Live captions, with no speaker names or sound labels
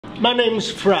My name's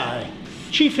Fry,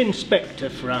 Chief Inspector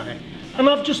Fry, and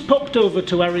I've just popped over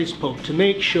to Harry's pub to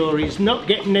make sure he's not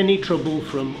getting any trouble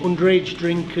from underage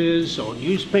drinkers or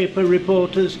newspaper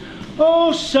reporters.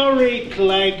 Oh, sorry,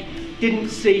 Clegg. Didn't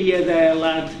see you there,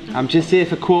 lad. I'm just here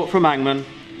for a quote from Hangmen.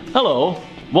 Hello,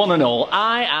 one and all.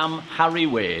 I am Harry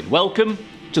Wade. Welcome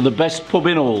to the best pub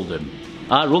in Oldham.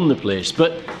 I run the place,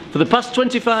 but for the past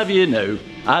 25 years now,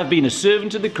 I've been a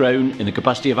servant of the Crown in the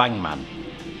capacity of Hangman.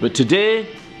 But today,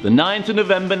 the 9th of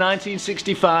November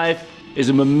 1965, is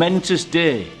a momentous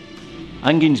day.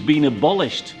 Hanging's been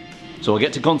abolished, so I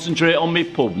get to concentrate on my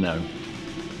pub now.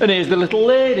 And here's the little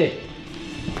lady.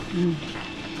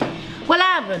 Well,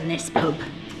 I run this pub,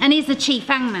 and he's the chief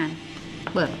hangman.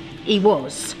 Well, he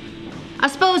was. I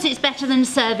suppose it's better than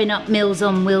serving up Meals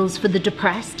on Wheels for the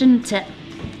depressed, isn't it?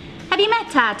 Have you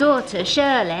met our daughter,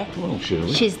 Shirley? Well,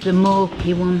 Shirley. She's the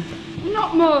mopey one.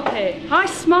 Not mopey, I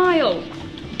smile.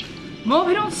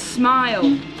 Mopey don't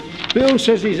smile. Bill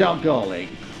says he's alcoholic.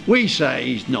 We say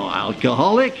he's not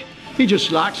alcoholic. He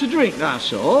just likes to drink,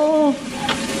 that's all.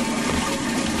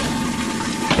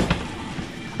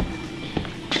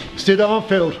 Sid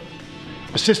Armfield,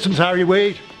 Assistant Harry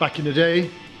Wade, back in the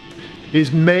day.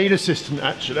 His main assistant,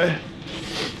 actually.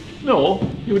 No,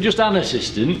 you were just an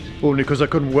assistant. Only because I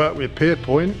couldn't work with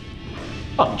Pierpoint.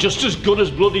 I'm just as good as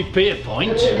bloody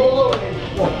Pierpoint.